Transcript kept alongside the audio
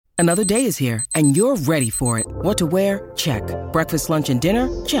Another day is here, and you're ready for it. What to wear? Check. Breakfast, lunch, and dinner?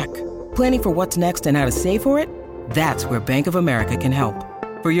 Check. Planning for what's next and how to save for it? That's where Bank of America can help.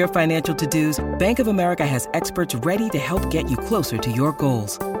 For your financial to-dos, Bank of America has experts ready to help get you closer to your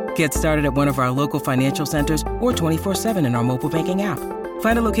goals. Get started at one of our local financial centers or 24/7 in our mobile banking app.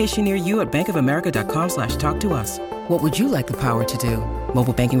 Find a location near you at bankofamerica.com/talktous. What would you like the power to do?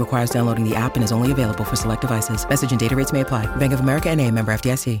 Mobile banking requires downloading the app and is only available for select devices. Message and data rates may apply. Bank of America N.A., member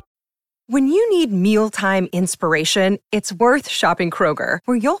FDIC. When you need mealtime inspiration, it's worth shopping Kroger,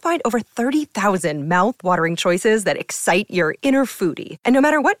 where you'll find over 30,000 mouth-watering choices that excite your inner foodie. And no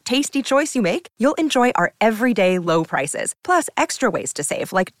matter what tasty choice you make, you'll enjoy our everyday low prices, plus extra ways to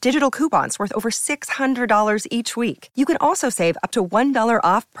save, like digital coupons worth over $600 each week. You can also save up to $1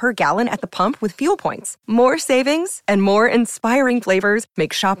 off per gallon at the pump with fuel points. More savings and more inspiring flavors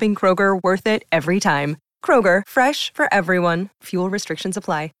make shopping Kroger worth it every time. Kroger, fresh for everyone. Fuel restrictions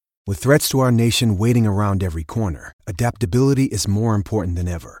apply. With threats to our nation waiting around every corner, adaptability is more important than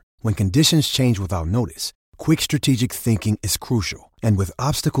ever. When conditions change without notice, quick strategic thinking is crucial. And with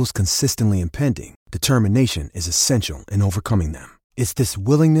obstacles consistently impending, determination is essential in overcoming them. It's this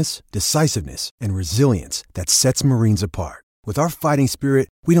willingness, decisiveness, and resilience that sets Marines apart. With our fighting spirit,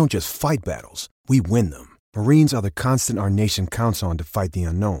 we don't just fight battles, we win them. Marines are the constant our nation counts on to fight the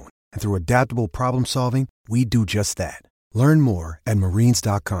unknown. And through adaptable problem solving, we do just that. Learn more at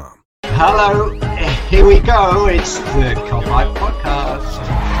marines.com. Hello, here we go. It's the Cop-Out Podcast.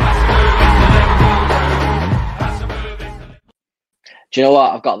 Do you know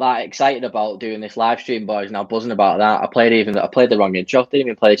what? I've got that excited about doing this live stream, boys. Now buzzing about that. I played the wrong intro. Didn't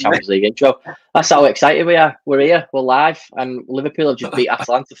even play the Champions League intro. That's how excited we are. We're here. We're live, and Liverpool have just beat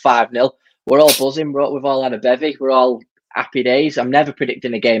Atalanta 5-0. We're all buzzing. We've all had a bevy. We're all happy days. I'm never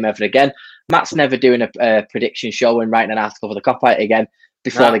predicting a game ever again. Matt's never doing a prediction show and writing an article for the Cop-Out again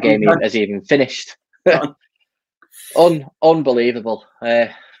before the game has even finished. Unbelievable.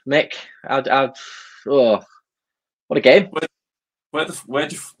 Mick, what a game.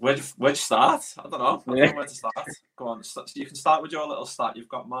 Where'd you start? I don't know. I don't know where to start. Go on. You can start with your little stat you've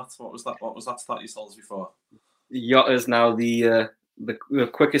got, Matt. What was that stat you told us before? Yotta's now the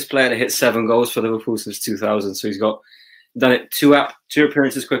quickest player to hit 7 goals for Liverpool since 2000. So he's done it two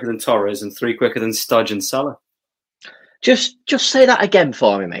appearances quicker than Torres and 3 quicker than Studge and Salah. Just say that again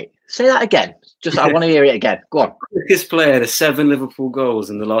for me, mate. Say that again. I want to hear it again. Go on. Quickest player to 7 Liverpool goals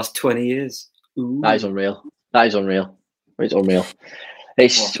in the last 20 years. Ooh. That is unreal. It's unreal.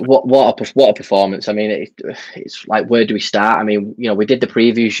 It's what a performance. I mean, it's like, where do we start? I mean, we did the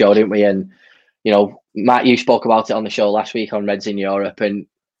preview show, didn't we? And Matt, you spoke about it on the show last week on Reds in Europe, and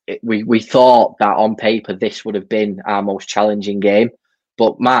we thought that on paper this would have been our most challenging game.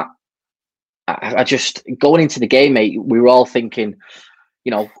 But Matt, I just, going into the game, mate, we were all thinking,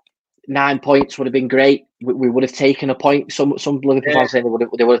 9 points would have been great. We would have taken a point. Some Liverpool fans saying they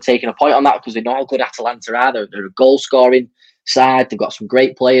would have taken a point on that because they know how good Atalanta are. They're a goal scoring side. They've got some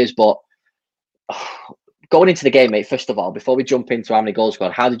great players. But going into the game, mate, first of all, before we jump into how many goals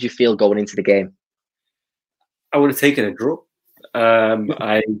scored, how did you feel going into the game? I would have taken a draw.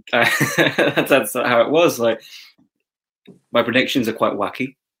 I that's how it was. Like, my predictions are quite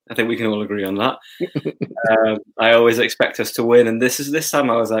wacky. I think we can all agree on that. I always expect us to win, and this time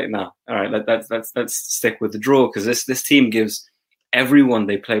I was like, no, all right, let's stick with the draw, because this team gives everyone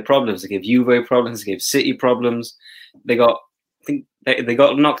they play problems. They give Juve problems. They give City problems. They got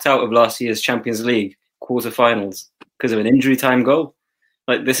knocked out of last year's Champions League quarterfinals because of an injury time goal.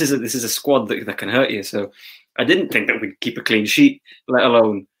 Like, this is a squad that can hurt you. So I didn't think that we'd keep a clean sheet, let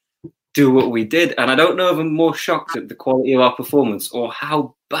alone do what we did. And I don't know if I'm more shocked at the quality of our performance or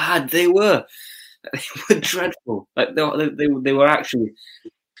how bad they were. They were dreadful. Like, they were actually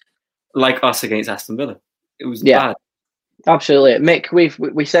like us against Aston Villa. It was bad. Absolutely, Mick.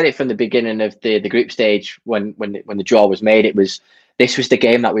 We said it from the beginning of the group stage when the draw was made. This was the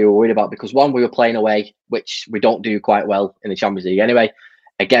game that we were worried about, because one, we were playing away, which we don't do quite well in the Champions League anyway.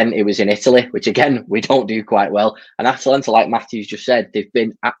 Again, it was in Italy, which again we don't do quite well. And Atalanta, like Matthew's just said, they've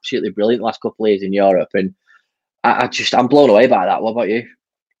been absolutely brilliant the last couple of years in Europe, and I'm blown away by that. What about you?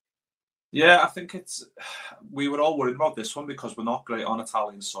 Yeah, I think we were all worried about this one because we're not great on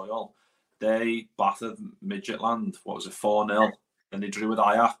Italian soil. They battered Midtjylland, 4-0, and they drew with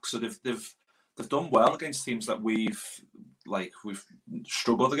Ajax. So they've done well against teams that we've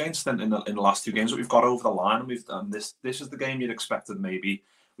struggled against in the last 2 games that we've got over the line. And this is the game you'd expected maybe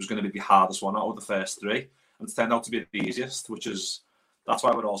was going to be the hardest one out of the first 3, and it's turned out to be the easiest, that's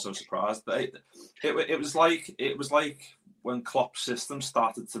why we're all so surprised. It was like when Klopp's system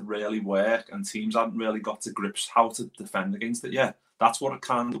started to really work and teams hadn't really got to grips how to defend against it yet. That's what it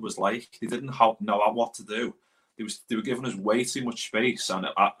kind of was like. They didn't know what to do. They were giving us way too much space, and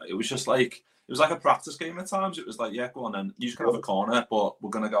it was just like it was like a practice game at times. It was like, yeah, go on, then you just can have a corner, but we're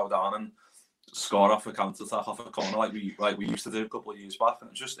gonna go down and score off a counter attack off a corner like we used to do a couple of years back.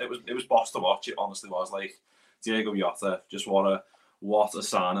 And it was boss to watch. It honestly was. Like Diego Jota, just what a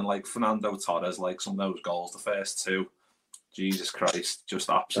signing. Like Fernando Torres, like some of those goals, the first two, Jesus Christ, just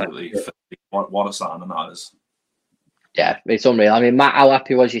absolutely what a signing that is. Yeah, it's unreal. I mean, Matt, how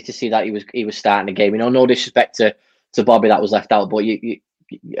happy was you to see that he was starting the game? You know, no disrespect to Bobby that was left out, but I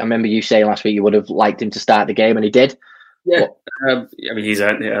remember you saying last week you would have liked him to start the game, and he did. Yeah, I mean, he's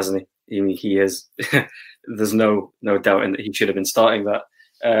earned it, hasn't he? I mean, he is. There's no doubt in that he should have been starting that.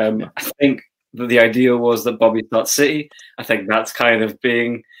 I think that the idea was that Bobby starts City. I think that's kind of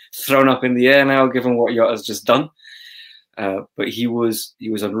being thrown up in the air now, given what Jota's just done. But he was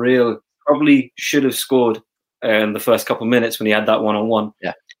unreal. Probably should have scored in the first couple of minutes when he had that one-on-one.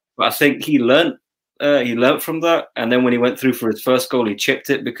 Yeah. But I think he learnt from that. And then when he went through for his first goal, he chipped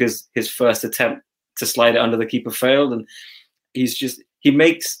it because his first attempt to slide it under the keeper failed. And he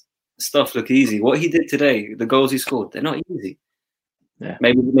makes stuff look easy. What he did today, the goals he scored, they're not easy. Yeah.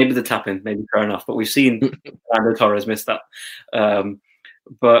 Maybe the tap-in, maybe fair enough. But we've seen Fernando Torres miss that. Yeah,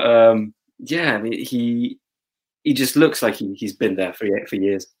 I mean, he just looks like he's been there for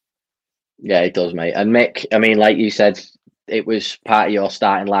years. Yeah, it does, mate. And Mick, I mean, like you said, it was part of your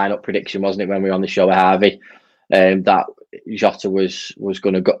starting lineup prediction, wasn't it, when we were on the show with Harvey, that Jota was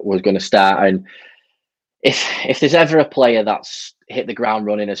going to start. And if there's ever a player that's hit the ground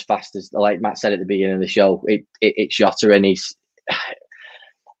running as fast as, like Matt said at the beginning of the show, it's Jota, and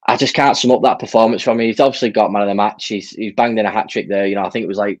I just can't sum up that performance from him. He's obviously got man of the match. He's banged in a hat trick there. You know, I think it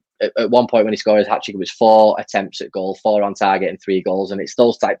was like at one point when he scored his hat trick, it was 4 attempts at goal, 4 on target, and 3 goals. And it's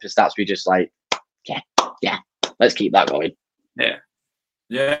those types of stats we just like, yeah, let's keep that going. Yeah,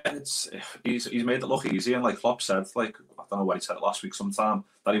 he's made it look easy, and like Klopp said, like I don't know what he said last week sometime,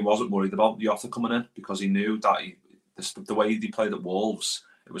 that he wasn't worried about Jota coming in because he knew that the way he played at Wolves,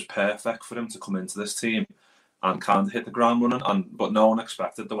 it was perfect for him to come into this team and kind of hit the ground running. But no one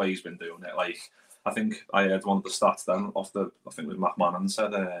expected the way he's been doing it. Like I think I heard one of the stats then I think with McMahon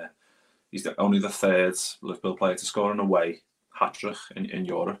said he's only the 3rd Liverpool player to score an away hat trick in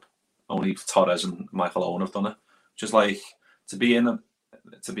Europe. Only Torres and Michael Owen have done it. Just like to be in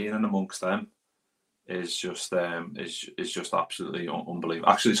amongst them is just absolutely unbelievable.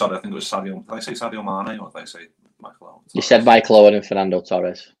 Actually, sorry, I think it was Sadio. Did I say Sadio Mane or did I say Michael Owen? You said Michael Owen and Fernando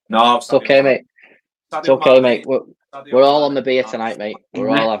Torres. No, it's okay, mate. It's okay, mate. We're all on the beer tonight, mate. We're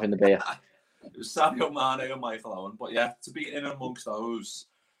all having the beer. It was Sadio Mane and Michael Owen, but yeah, to be in amongst those,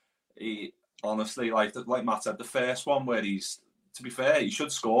 he honestly, like Matt said, the first one where to be fair, he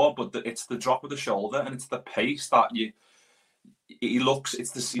should score, but it's the drop of the shoulder and it's the pace that he's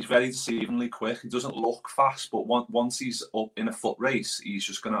very deceivingly quick. He doesn't look fast, but once he's up in a foot race, he's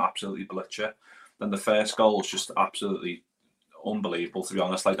just going to absolutely blitz you. Then the first goal is just absolutely unbelievable, to be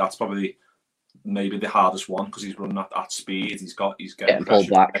honest. Like that's probably maybe the hardest one because he's running at speed. He's getting pulled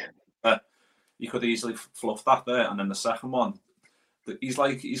back. He could easily fluff that there, and then the second one,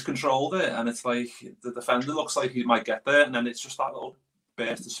 he's controlled it, and it's like the defender looks like he might get there, and then it's just that little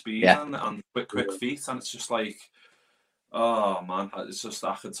burst of speed and quick feet, and it's just like, oh man, it's just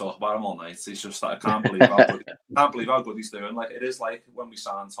I could talk about him all night. It's just that I can't believe how good he's doing. Like it is like when we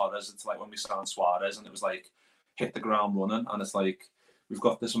signed Torres, it's like when we signed Suarez, and it was like hit the ground running, and it's like we've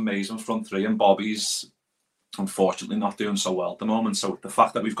got this amazing front three, and Bobby's unfortunately not doing so well at the moment. So the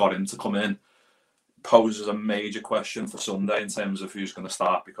fact that we've got him to come in poses a major question for Sunday in terms of who's going to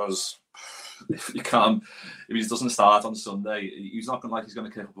start, because if he doesn't start on Sunday, he's not going he's going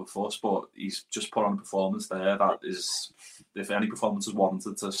to kick up a fuss, but he's just put on a performance there that is, if any performance is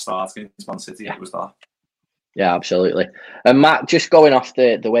warranted to start against Man City, it was that. Yeah, absolutely. And Matt, just going off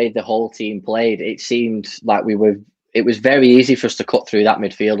the way the whole team played, it seemed like it was very easy for us to cut through that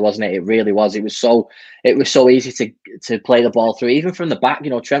midfield, wasn't it? It really was. It was so easy to play the ball through, even from the back. You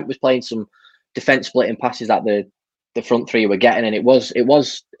know, Trent was playing some defense splitting passes that the front three were getting, and it was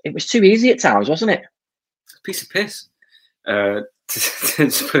too easy at times, wasn't it? It's a piece of piss. To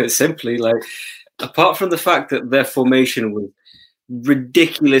put it simply, like apart from the fact that their formation was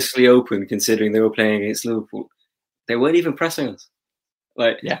ridiculously open, considering they were playing against Liverpool, they weren't even pressing us.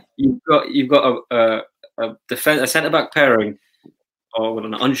 Like, yeah, you've got a centre back pairing, or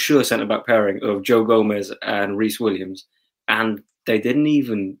an unsure centre back pairing of Joe Gomez and Reece Williams, and they didn't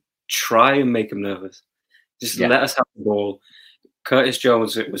even try and make him nervous. Just let us have the ball. Curtis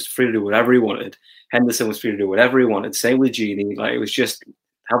Jones was free to do whatever he wanted. Henderson was free to do whatever he wanted. Same with Gini. Like, it was just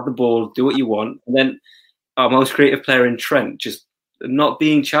have the ball, do what you want. And then our most creative player in Trent just not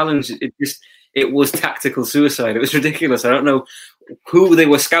being challenged. It was tactical suicide. It was ridiculous. I don't know who they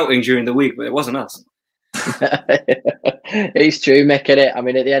were scouting during the week, but it wasn't us. It's true, Mick, isn't it? I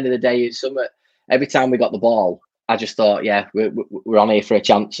mean, at the end of the day, it's something. Every time we got the ball, I just thought, yeah, we're on here for a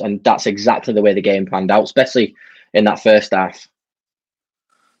chance, and that's exactly the way the game panned out, especially in that first half.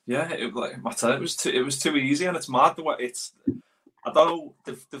 Yeah, it was too easy, and it's mad the way it's. I don't know.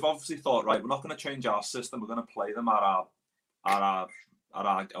 They've obviously thought, right, we're not going to change our system. We're going to play them at our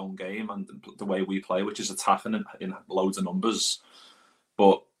own game and the way we play, which is attacking in loads of numbers.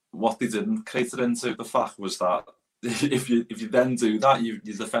 But what they didn't cater into the fact was that if you then do that, your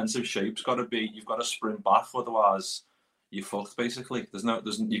defensive shape's got to be, you've got to sprint back, otherwise you're fucked. Basically,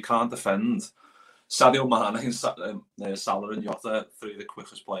 you can't defend. Sadio Mane and Salah and Jota, three of the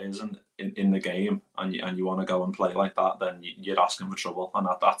quickest players in the game, and you want to go and play like that, then you're asking for trouble. And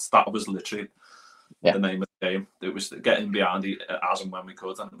that was literally the name of the game. It was getting behind as and when we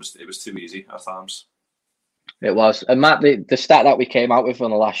could, and it was too easy at times. It was. And Matt, the stat that we came out with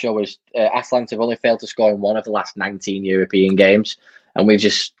on the last show was Atalanta have only failed to score in one of the last 19 European games, and we've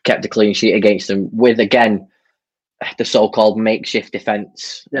just kept a clean sheet against them with, again, the so-called makeshift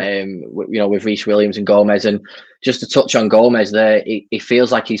defence, with Reece Williams and Gomez. And just to touch on Gomez there, it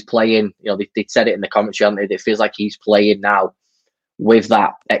feels like he's playing, they said it in the commentary, haven't they? It feels like he's playing now with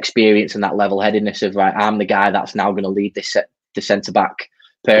that experience and that level-headedness of, right, I'm the guy that's now going to lead the centre-back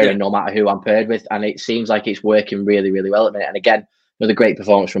pairing, no matter who I'm paired with. And it seems like it's working really, really well at the minute. And again, another great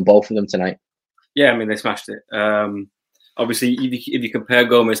performance from both of them tonight. Yeah, I mean, they smashed it. Obviously, if you compare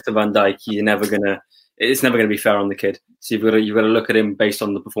Gomez to Van Dijk, it's never going to be fair on the kid. So you've got to look at him based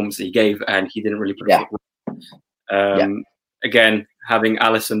on the performance that he gave, and he didn't really put it. Again, having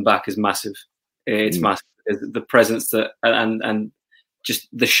Alisson back is massive. It's massive. The presence that and just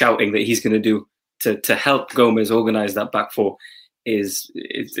the shouting that he's going to do to help Gomez organise that back four it's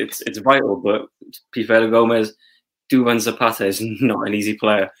vital. But to be fair to Gomez, Duvan Zapata is not an easy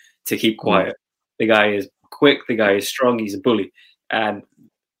player to keep quiet. The guy is quick. The guy is strong. He's a bully, and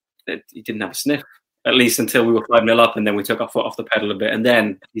he didn't have a sniff. At least until we were 5-0 up, and then we took our foot off the pedal a bit, and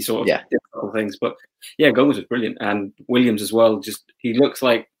then he sort of did a couple of things. But yeah, Gomez was brilliant, and Williams as well. Just he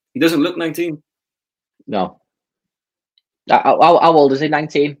doesn't look 19. No. How old is he?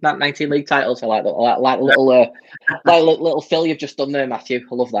 19. 19 league titles. I like that. I like little Phil you've just done there, Matthew.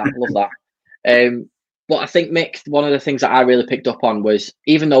 I love that. But I think, Mick, one of the things that I really picked up on was,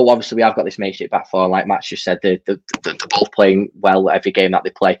 even though obviously we have got this makeshift back four, like Matt just said, they're both playing well every game that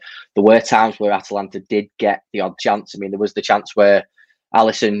they play. There were times where Atalanta did get the odd chance. I mean, there was the chance where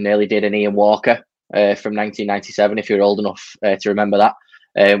Alisson nearly did an Ian Walker from 1997, if you're old enough to remember that,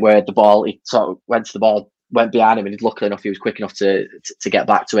 where the ball, he sort of went to the ball, went behind him, and he's lucky enough he was quick enough to get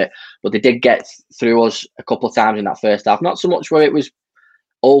back to it. But they did get through us a couple of times in that first half. Not so much where it was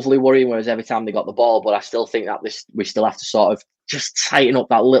overly worrying, whereas every time they got the ball, but I still think that we still have to sort of just tighten up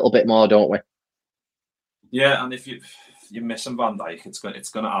that little bit more, don't we? Yeah, and if you're missing Van Dijk, it's going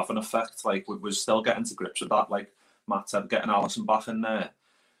to have an effect. Like, we're still getting to grips with that. Like Matt said, getting Alisson back in there.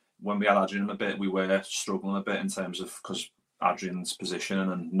 When we had Adrian a bit, we were struggling a bit in terms of, because Adrian's position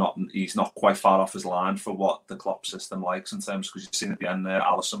and he's not quite far off his line for what the Klopp system likes in terms, because you've seen at the end there,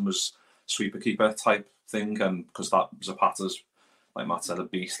 Alisson was sweeper keeper type thing, and because that Zapata's, like Matt said, a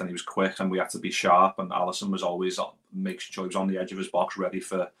beast, and he was quick, and we had to be sharp. And Alisson was always making sure he was on the edge of his box, ready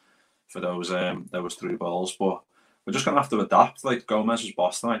for those through balls. But we're just gonna have to adapt. Like, Gomez was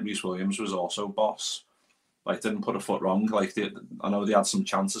boss tonight. Reece Williams was also boss. Like, didn't put a foot wrong. Like, I know they had some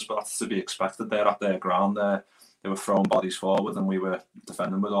chances, but that's to be expected. They're at their ground there. They were throwing bodies forward, and we were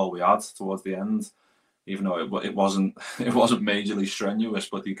defending with all we had towards the end. Even though it wasn't majorly strenuous,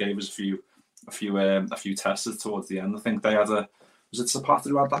 but they gave us a few tests towards the end. I think they had was it Zapata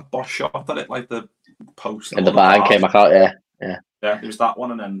who had that boss shot at it, like the post and the bar came back out. Yeah. It was that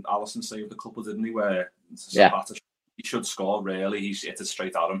one, and then Alisson saved a couple, didn't he? Where Zapata, he should score. Really, he's hit it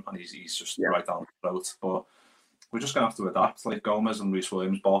straight at him, and he's just right down the throat. But we're just gonna have to adapt. Like, Gomez and Reece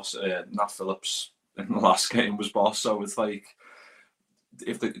Williams boss, Nat Phillips in the last game was boss. So it's like,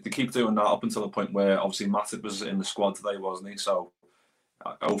 if they keep doing that up until the point where obviously Matip was in the squad today, wasn't he? So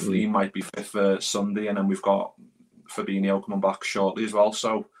hopefully he might be fit for Sunday, and then we've got Fabinho coming back shortly as well.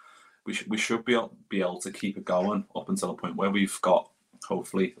 So we should be able to keep it going up until the point where we've got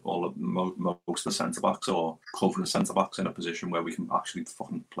hopefully most of the centre backs or covering centre backs in a position where we can actually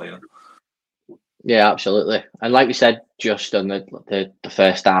fucking play them. Yeah, absolutely. And like we said, just on the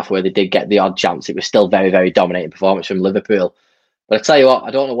first half where they did get the odd chance, it was still very, very dominating performance from Liverpool. But I tell you what,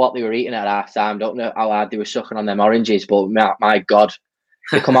 I don't know what they were eating at half time. Don't know how hard they were sucking on them oranges, but my God,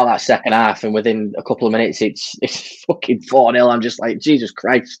 They come out that second half, and within a couple of minutes, it's fucking 4-0. I'm just like, Jesus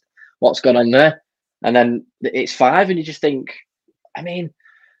Christ, what's going on there? And then it's 5, and you just think, I mean,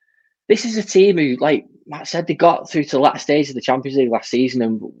 this is a team who, like Matt said, they got through to the last stage of the Champions League last season,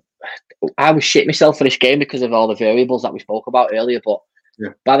 and I was shit myself for this game because of all the variables that we spoke about earlier. But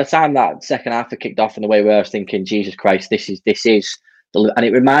by the time that second half had kicked off in the way where I was thinking, Jesus Christ, this is and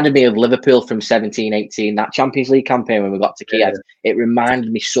it reminded me of Liverpool from 17-18, that Champions League campaign when we got to Kiev. It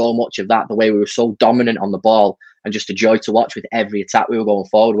reminded me so much of that, the way we were so dominant on the ball and just a joy to watch with every attack we were going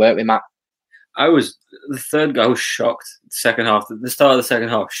forward, weren't we, Matt? The third goal shocked. Second half, the start of the second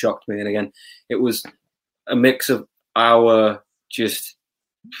half shocked me. And again, it was a mix of our just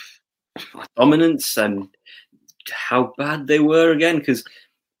dominance and how bad they were again. Because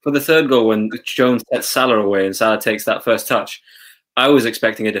for the third goal, when Jones sets Salah away and Salah takes that first touch, I was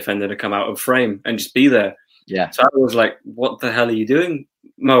expecting a defender to come out of frame and just be there. Yeah. So I was like, what the hell are you doing,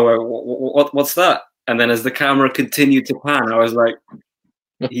 Mo? What's that? And then as the camera continued to pan, I was like,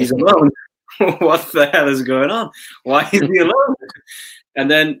 he's alone. What the hell is going on? Why is he alone?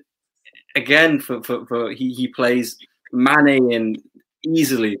 And then again, he plays Mane in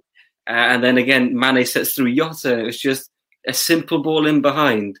easily. And then again, Mane sets through Jota. And it was just a simple ball in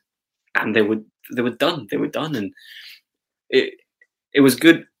behind. And they were done. They were done. And it was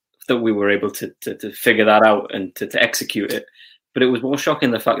good that we were able to figure that out and to execute it. But it was more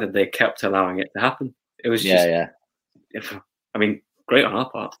shocking the fact that they kept allowing it to happen. It was just, I mean, great on our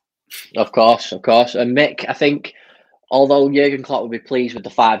part. Of course. And Mick, I think, although Jurgen Klopp will be pleased with the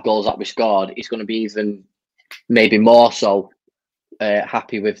 5 goals that we scored, he's going to be even maybe more so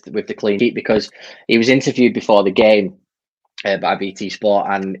happy with the clean sheet, because he was interviewed before the game by BT Sport,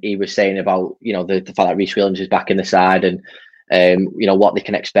 and he was saying about, you know, the fact that Reece Williams is back in the side and you know, what they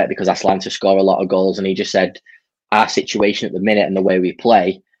can expect, because Atalanta score a lot of goals. And he just said our situation at the minute and the way we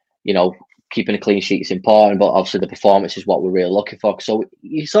play, you know, keeping a clean sheet is important, but obviously the performance is what we're really looking for. So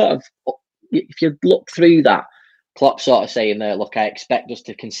you sort of, if you look through that, Klopp sort of saying that, look, I expect us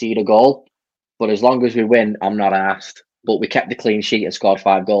to concede a goal, but as long as we win, I'm not asked. But we kept the clean sheet and scored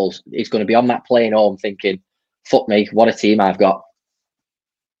 5 goals. He's going to be on that plane home thinking, fuck me, what a team I've got.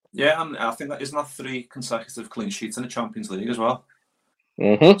 Yeah, and I think that isn't that 3 consecutive clean sheets in the Champions League as well.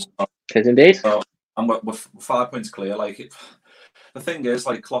 Mm-hmm. So, it is indeed. So, and we're 5 points clear. Like, the thing is,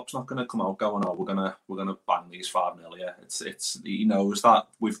 like, Klopp's not going to come out going, "Oh, we're gonna bang these 5-0." Yeah, it's he knows that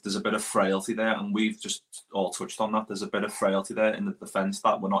there's a bit of frailty there, and we've just all touched on that. There's a bit of frailty there in the defence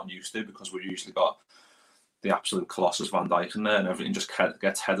that we're not used to, because we've usually got the absolute colossus Van Dijk in there, and everything just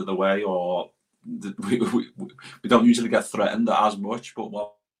gets headed away, or we don't usually get threatened as much. But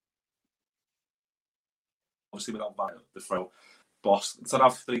obviously we don't value the throw. Boss to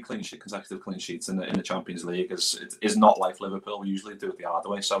have 3 consecutive clean sheets in the Champions League is not like Liverpool. We usually do it the hard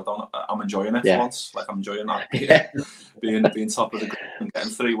way. So I'm enjoying it for once. Like, I'm enjoying that being top of the group and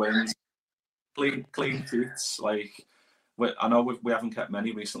getting 3 wins, clean sheets. Like, I know we haven't kept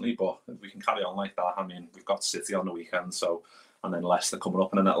many recently, but if we can carry on like that, I mean, we've got City on the weekend, and then Leicester coming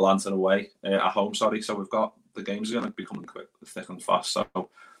up, and then Atalanta away at home. So we've got the games are going to be coming thick and fast. So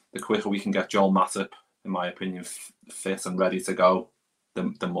the quicker we can get Joel Matip, in my opinion, fit and ready to go,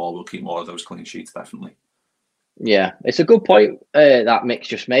 the more we'll keep more of those clean sheets, definitely. Yeah, it's a good point that Mick's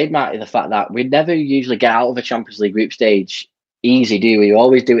just made, Matt, the fact that we never usually get out of a Champions League group stage easy, do we? You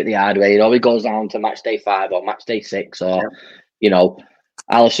always do it the hard way. It always goes down to match day 5 or match day 6, or, you know,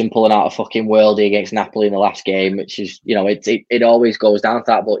 Alisson pulling out a fucking worldie against Napoli in the last game, which is, you know, it always goes down to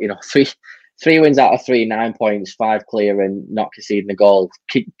that. But, you know, three wins out of 3, 9 points, 5 clear, and not conceding a goal.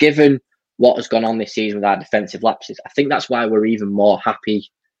 Given what has gone on this season with our defensive lapses, I think that's why we're even more happy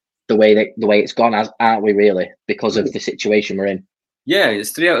the way it's gone, aren't we, really, because of the situation we're in. Yeah,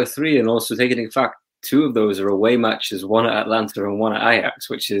 it's 3 out of 3, and also taking in fact 2 of those are away matches, 1 at Atlanta and 1 at Ajax,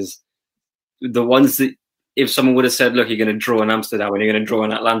 which is the ones that if someone would have said, look, you're going to draw in Amsterdam and you're going to draw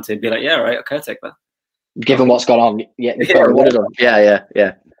in Atlanta, it'd be like, yeah, right, okay, I'll take that. Given what's gone on, yeah.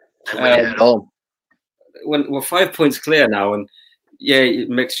 When we're 5 points clear now, and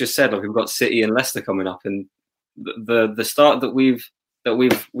Mick's just said, look, we've got City and Leicester coming up, and the start that we've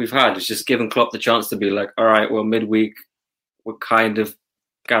had is just given Klopp the chance to be like, all right, well, midweek we're kind of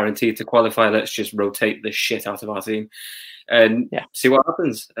guaranteed to qualify. Let's just rotate the shit out of our team and see what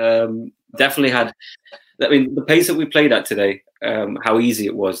happens. Definitely had, I mean, the pace that we played at today, how easy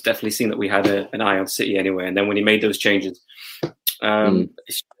it was. Definitely seen that we had an eye on City anyway. And then when he made those changes,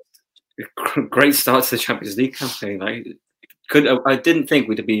 it's a great start to the Champions League campaign. I didn't think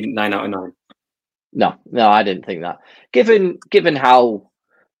we'd be 9 out of 9. No, I didn't think that. Given how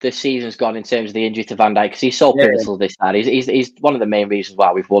the season's gone in terms of the injury to Van Dijk, because he's so pivotal this side. He's one of the main reasons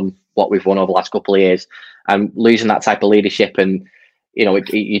why we've won what we've won over the last couple of years, and losing that type of leadership, and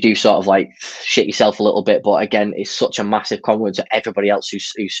you do sort of like shit yourself a little bit. But again, it's such a massive compliment to everybody else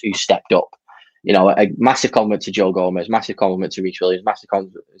who's stepped up. A massive compliment to Joe Gomez, massive compliment to Reece Williams, massive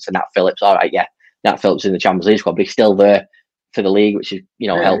compliment to Nat Phillips. All right, yeah, Nat Phillips in the Champions League squad, but he's still there for the league, which is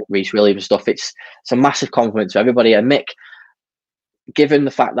helped Reece Williams and stuff. It's a massive compliment to everybody. And Mick, given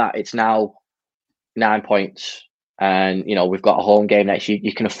the fact that it's now 9 points, and we've got a home game next year,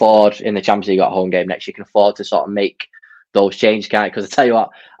 you can afford, in the Champions League, got a home game next year, you can afford to sort of make those changes, can't you? Because I tell you what,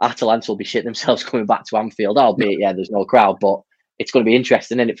 Atalanta will be shitting themselves coming back to Anfield, albeit there's no crowd, but it's going to be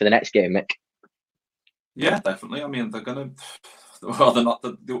interesting, isn't it, for the next game, Mick? Yeah, definitely. I mean, they're going to. Well, they're not.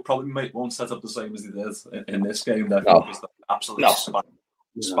 They'll probably won't set up the same as they did in this game. Definitely, because they're absolutely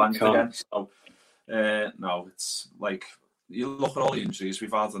spanked again. So, no, it's like you look at all the injuries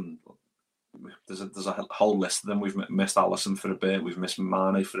we've had, and there's a whole list of them. We've missed Alisson for a bit. We've missed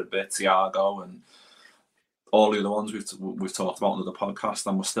Mane for a bit. Thiago, and all the other ones we've talked about on the podcast,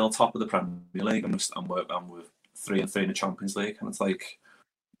 and we're still top of the Premier League, and we're 3-3 in the Champions League, and it's like,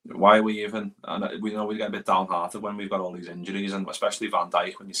 why are we even? And we know we get a bit downhearted when we've got all these injuries, and especially Van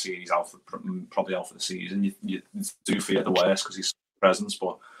Dijk, when you see he's probably out for the season, you do fear the worst because he's presence.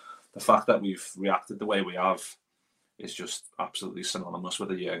 But the fact that we've reacted the way we have is just absolutely synonymous with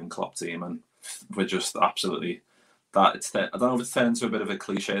the Jurgen Klopp team, and we're just absolutely that. I don't know if it's turned into a bit of a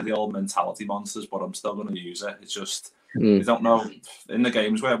cliche, the old mentality monsters, but I'm still going to use it. It's just we don't know in the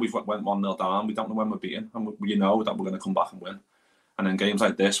games where we've went 1-0 down, we don't know when we're beaten, and we know that we're going to come back and win. And in games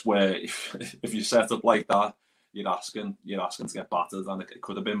like this, where if you set up like that, you're asking to get battered, and it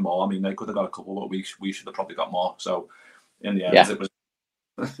could have been more. I mean, they could have got a couple, but we should have probably got more. So in the end,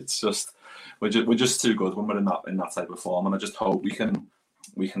 it's just we're just too good when we're in that type of form, and I just hope we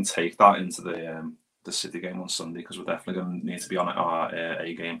can take that into the City game on Sunday, because we're definitely going to need to be on our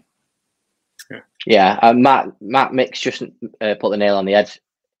A game. Yeah, Matt Mick's just put the nail on the head.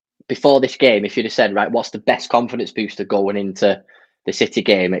 Before this game, if you'd have said, right, what's the best confidence booster going into the City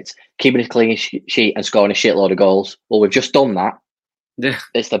game, it's keeping a clean sheet and scoring a shitload of goals. Well, we've just done that. Yeah,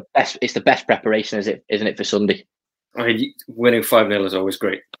 it's the best preparation, isn't it, for Sunday? I mean, winning 5-0 is always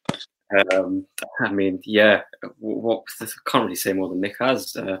great. I mean, yeah, I can't really say more than Nick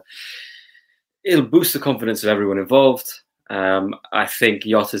has. It'll boost the confidence of everyone involved. I think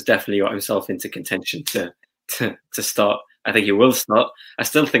Yotta's definitely got himself into contention to start. I think he will start. I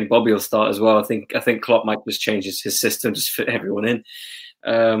still think Bobby will start as well. I think Klopp might just change his system, just fit everyone in.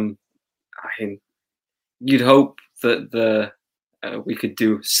 I mean, you'd hope that we could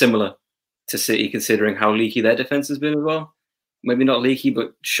do similar to City, considering how leaky their defense has been as well. Maybe not leaky,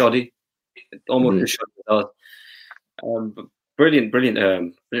 but shoddy, almost as shoddy. But brilliant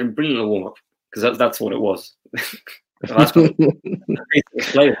little warm up, because that's what it was. That's what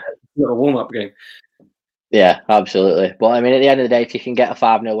it's a warm up game. Yeah, absolutely. But I mean, at the end of the day, if you can get a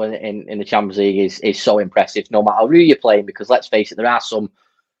 5-0 win in the Champions League, is so impressive, no matter who you're playing. Because let's face it,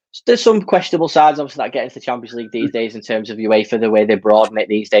 there's some questionable sides, obviously, that get into the Champions League these days in terms of UEFA, the way they broaden it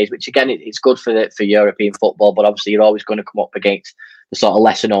these days. Which again, it's good for European football, but obviously you're always going to come up against the sort of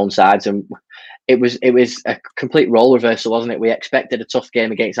lesser known sides. And it was a complete role reversal, wasn't it? We expected a tough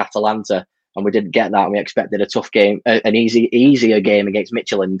game against Atalanta, and we didn't get that. And we expected a tough game, an easier game against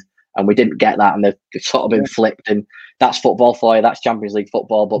Midtjylland, and we didn't get that, and they've sort of been flipped. And that's football for you. That's Champions League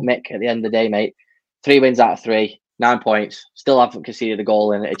football. But Mick, at the end of the day, mate, 3 wins out of 3, 9 points. Still haven't conceded a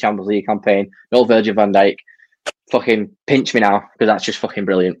goal in a Champions League campaign. No Virgil van Dijk. Fucking pinch me now, because that's just fucking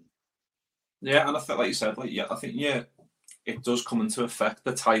brilliant. Yeah, and I think, like you said, I think it does come into effect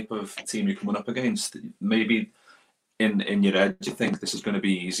the type of team you're coming up against. Maybe in your head, you think this is going to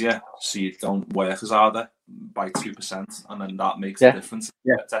be easier, so you don't work as harder by 2%, and then that makes a difference.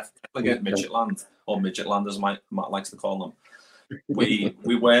 Yeah, definitely get Midtjylland, or Midtjylland as Matt likes to call them. We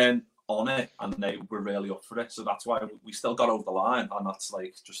weren't on it, and they were really up for it, so that's why we still got over the line, and that's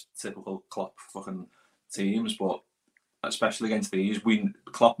like just typical Klopp fucking teams. But especially against these,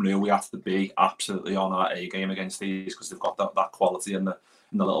 Klopp knew we had to be absolutely on our A game against these, because they've got that quality in the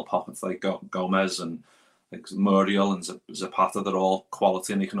little pockets, like Gomez and like Muriel and Zapata. They're all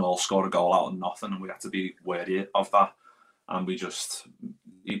quality, and they can all score a goal out of nothing, and we have to be wary of that. And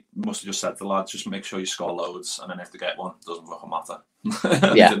he must have just said to the lads, just make sure you score loads, and then if they get one, it doesn't fucking matter.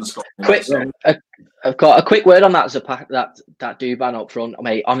 Yeah. I've got a quick word on that Zapata, that Duban up front,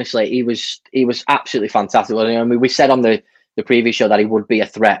 mate. Honestly, he was absolutely fantastic. I mean, we said on the previous show that he would be a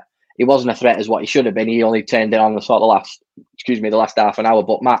threat. He wasn't a threat as what he should have been. He only turned it on the last half an hour.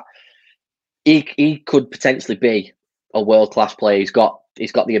 But Matt, he could potentially be a world-class player. He's got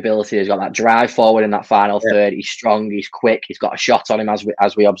he's got the ability. He's got that drive forward in that final third. He's strong. He's quick. He's got a shot on him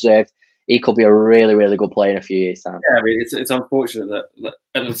as we observed. He could be a really, really good player in a few years' time. Yeah, I mean, it's unfortunate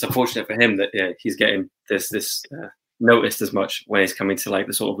and it's unfortunate for him that he's getting this noticed as much when he's coming to like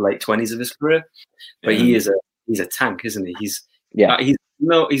the sort of late 20s of his career. But he's a tank, isn't he? He's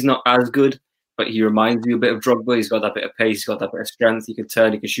not as good, but he reminds you a bit of Drogba. He's got that bit of pace. He's got that bit of strength. He can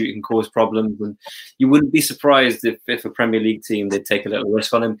turn. He can shoot. He can cause problems. And you wouldn't be surprised if a Premier League team did take a little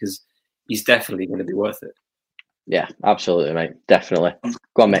risk on him, because he's definitely going to be worth it. Yeah, absolutely, mate. Definitely.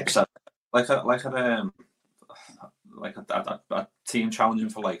 Go on, Mick. Like a team challenging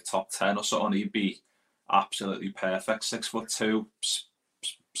for like top 10 or something, he'd be absolutely perfect. 6'2",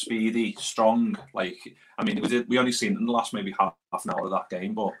 speedy, strong. Like, I mean, we only seen in the last maybe half an hour of that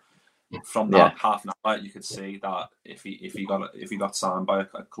game, but from that half an hour, you could see that if he got signed by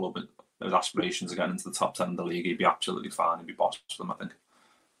a club with aspirations of getting into the top 10 of the league, he'd be absolutely fine. He'd be boss for them, I think.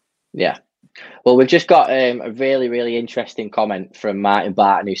 Yeah. Well, we've just got a really, really interesting comment from Martin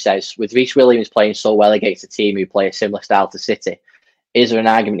Barton, who says, with Reece Williams playing so well against a team who play a similar style to City, is there an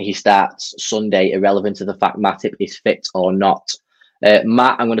argument he starts Sunday irrelevant to the fact Matip is fit or not?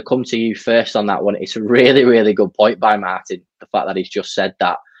 Matt, I'm going to come to you first on that one. It's a really, really good point by Martin, the fact that he's just said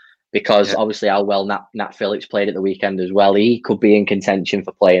that, because obviously how well Nat Phillips played at the weekend as well. He could be in contention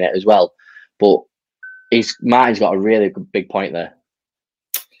for playing it as well. But Martin's got a really good, big point there.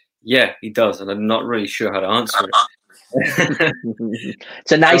 Yeah, he does, and I'm not really sure how to answer it.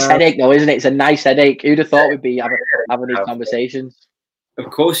 It's a nice headache, though, isn't it? It's a nice headache. Who'd have thought we'd be having these conversations?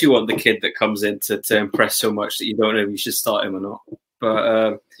 Of course, you want the kid that comes in to impress so much that you don't know if you should start him or not.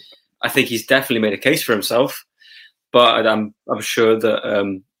 But I think he's definitely made a case for himself. But I'm sure that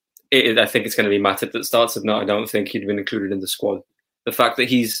I think it's going to be Matip that starts. If not, I don't think he'd been included in the squad. The fact that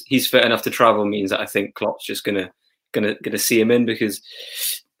he's fit enough to travel means that I think Klopp's just gonna see him in, because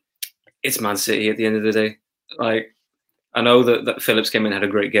it's Man City at the end of the day. Like, I know that Phillips came in and had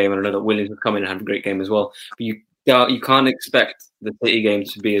a great game, and I know that Williams would come in and had a great game as well. But you can't expect the City game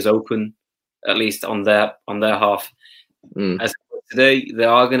to be as open, at least on their half, as today. They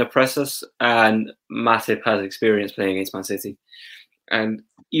are going to press us, and Matip has experience playing against Man City. And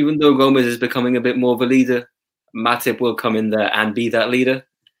even though Gomez is becoming a bit more of a leader, Matip will come in there and be that leader.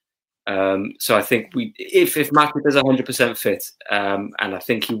 So I think if Matip is 100% fit, and I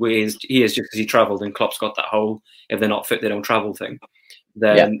think he is just because he travelled and Klopp's got that whole if they're not fit they don't travel thing,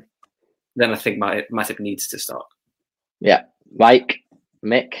 then I think Matip needs to start. Yeah, Mick,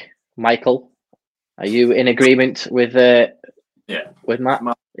 Michael, are you in agreement with Matt?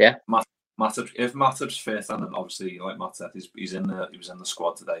 Matip, if Matip's fit, and obviously like Matt said, he was in the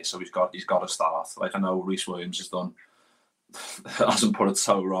squad today, so he's got to start. Like, I know Reece Williams hasn't put it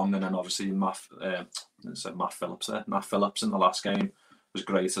so wrong, and then obviously Matt Phillips in the last game was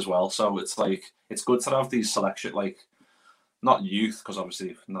great as well. So it's like, it's good to have these selection, like, not youth, because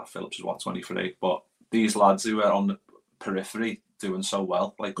obviously Nat Phillips is 23, but these lads who are on the periphery doing so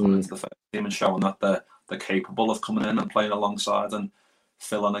well, like coming into the first team and showing that they're capable of coming in and playing alongside and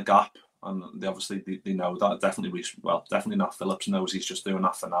filling a gap. And they know that. Definitely Nat Phillips knows he's just doing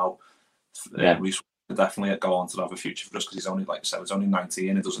that for now. Reece definitely go on to have a future for us, because he's only, like I said, he's only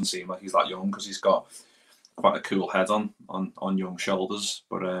 19. It doesn't seem like he's that young, because he's got quite a cool head on young shoulders.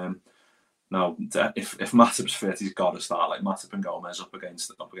 But no, if Matip's fit, he's got to start. Like, Matip and Gomez up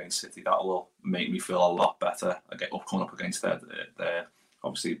against City, that will make me feel a lot better coming up against their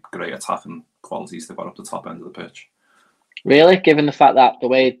obviously great attacking qualities they've got up the top end of the pitch. Really, given the fact that the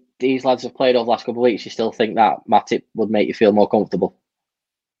way these lads have played over the last couple of weeks, you still think that Matip would make you feel more comfortable?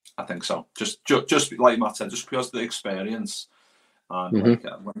 I think so. Just like Matt said, just because of the experience. And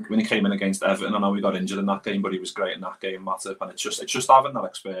when he came in against Everton, I know he got injured in that game, but he was great in that game, Matip. And it's just having that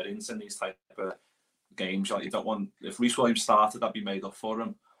experience in these type of games. Like, you don't want, if Reece Williams started, that'd be made up for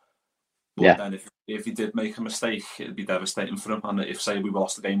him. But then if he did make a mistake, it'd be devastating for him. And if, say, we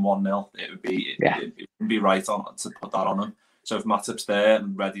lost the game 1-0, it would be right on to put that on him. So if Matip's there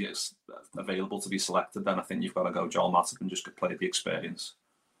and ready, it's available to be selected, then I think you've got to go Joel Matip and just play the experience.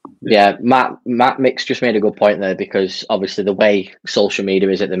 Yeah, Matt Mix just made a good point there, because obviously the way social media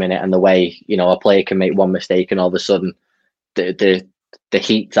is at the minute, and the way, a player can make one mistake and all of a sudden the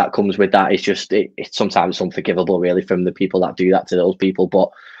heat that comes with that is just it's sometimes unforgivable, really, from the people that do that to those people.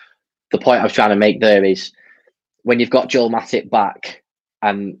 But the point I was trying to make there is, when you've got Joel Matip back,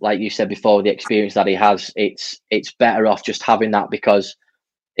 and like you said before, the experience that he has, it's better off just having that, because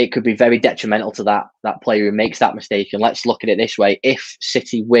it could be very detrimental to that player who makes that mistake. And let's look at it this way: if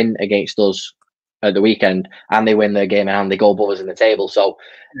City win against us at the weekend and they win their game and they go above us in the table, so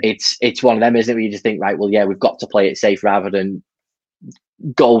it's one of them, isn't it? Where you just think, right, well, yeah, we've got to play it safe rather than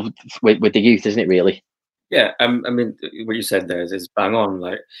goal with the youth, isn't it? Really. Yeah, I mean, what you said there is bang on.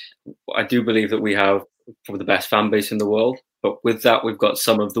 Like, I do believe that we have probably the best fan base in the world, but with that, we've got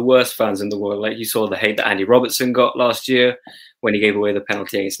some of the worst fans in the world. Like, you saw the hate that Andy Robertson got last year when he gave away the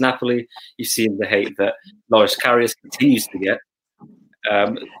penalty against Napoli. You've seen the hate that Loris Karius continues to get.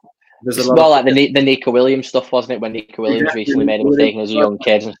 There's a lot more like the Nico Williams stuff, wasn't it? When Nico Williams recently made a mistake as a young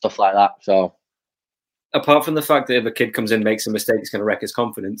kid and stuff like that. So, apart from the fact that if a kid comes in, makes a mistake, it's going to wreck his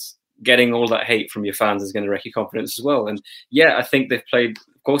confidence. Getting all that hate from your fans is going to wreck your confidence as well. And yeah, I think they've played.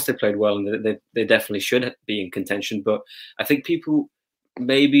 Of course, they played well, and they definitely should be in contention. But I think people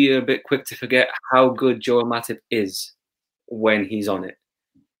may be a bit quick to forget how good Joel Matip is when he's on it.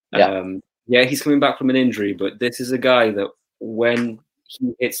 Yeah, he's coming back from an injury, but this is a guy that when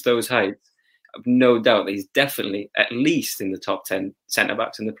he hits those heights, I've no doubt that he's definitely at least in the top 10 centre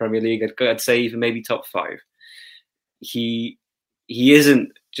backs in the Premier League. I'd say even maybe top 5. He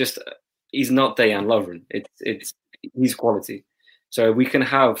isn't just. He's not Dejan Lovren. He's quality. So we can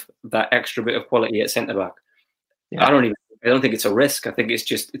have that extra bit of quality at centre back. Yeah. I don't think it's a risk. I think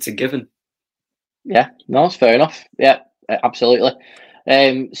it's a given. Yeah, no, it's fair enough. Yeah, absolutely.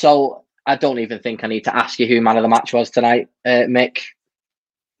 So I don't even think I need to ask you who man of the match was tonight, Mick.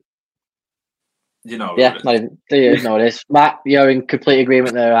 You know. Yeah, you know it is. Matt, you're in complete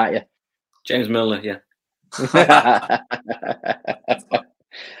agreement there, aren't you? James Milner, yeah.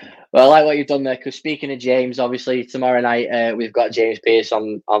 Well, I like what you've done there, because speaking of James, obviously tomorrow night we've got James Pearce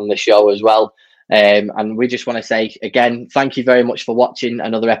on the show as well. And we just want to say, again, thank you very much for watching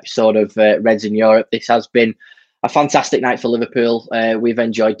another episode of Reds in Europe. This has been a fantastic night for Liverpool. We've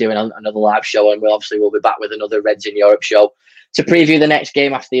enjoyed doing another live show, and we'll be back with another Reds in Europe show to preview the next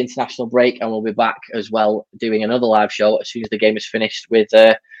game after the international break. And we'll be back as well doing another live show as soon as the game is finished with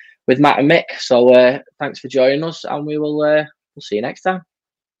Matt and Mick. So thanks for joining us, and we'll see you next time.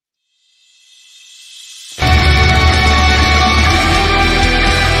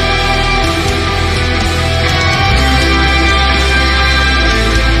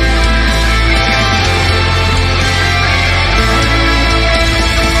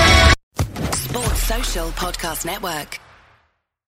 Podcast Network.